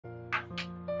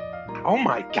Oh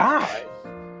my god.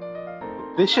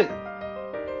 This shit.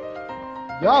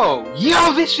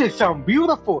 This shit sound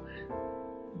beautiful.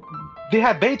 They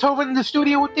had Beethoven in the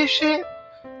studio with this shit?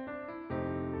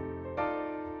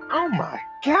 Oh my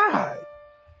god.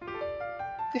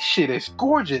 This shit is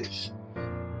gorgeous.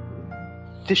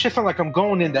 This shit sounds like I'm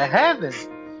going into heaven.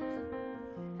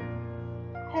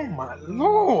 Oh my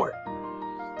lord.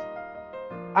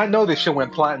 I know this shit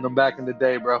went platinum back in the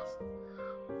day, bro.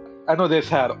 I know this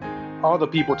had all the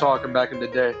people talking back in the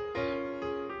day.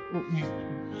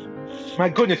 My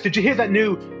goodness, did you hear that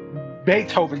new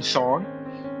Beethoven song?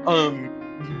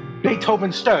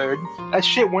 Beethoven Stirred. That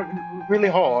shit went really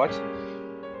hard.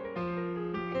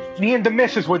 Me and the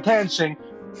missus were dancing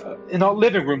in our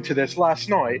living room to this last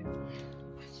night.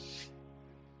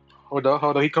 Hold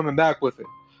on, he coming back with it.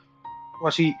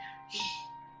 Watch, he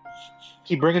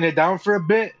bringing it down for a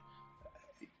bit.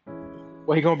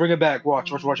 Well, he gonna bring it back. Watch,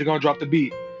 he gonna drop the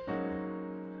beat.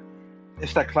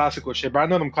 It's that classical shit, but I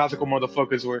know them classical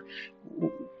motherfuckers were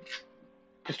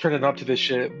just turning up to this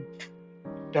shit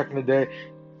back in the day.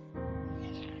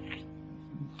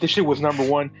 This shit was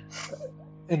 #1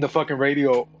 in the fucking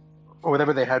radio or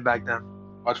whatever they had back then.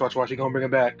 Watch, he gonna bring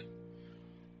it back.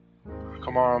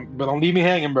 Come on, but don't leave me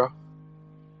hanging, bro.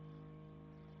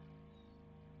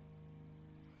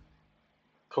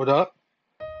 Hold up.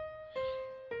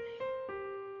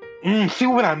 See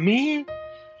what I mean?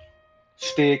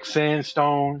 Sticks and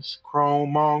stones,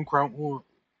 chrome on chrome.